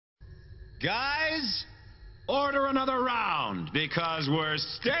Guys, order another round, because we're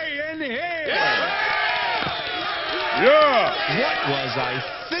staying here! Yeah! What was I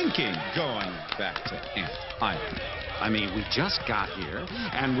thinking going back to Ant Island? I mean, we just got here,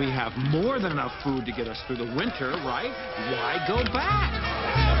 and we have more than enough food to get us through the winter, right? Why go back?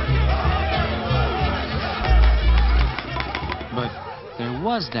 But there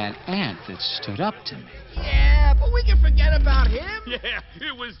was that ant that stood up to me. Yeah, but we can forget about him. Yeah,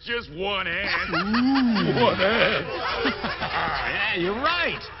 it was just one ant. Ooh, one ant. Yeah, you're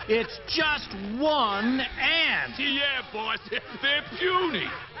right. It's just one ant. Yeah, boss, they're puny.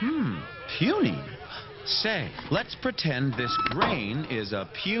 Puny? Say, let's pretend this grain is a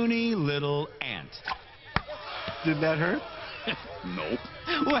puny little ant. Did that hurt? Nope.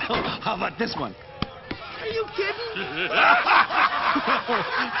 Well, how about this one? Are you kidding?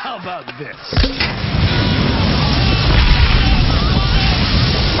 How about this?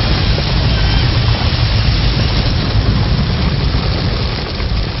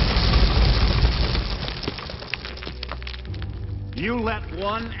 You let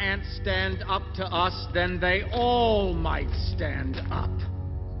one ant stand up to us, then they all might stand up.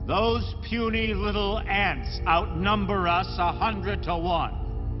 Those puny little ants outnumber us 100 to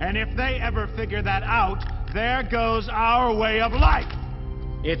 1. And if they ever figure that out, there goes our way of life.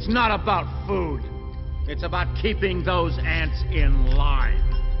 It's not about food. It's about keeping those ants in line.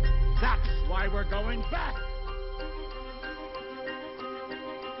 That's why we're going back.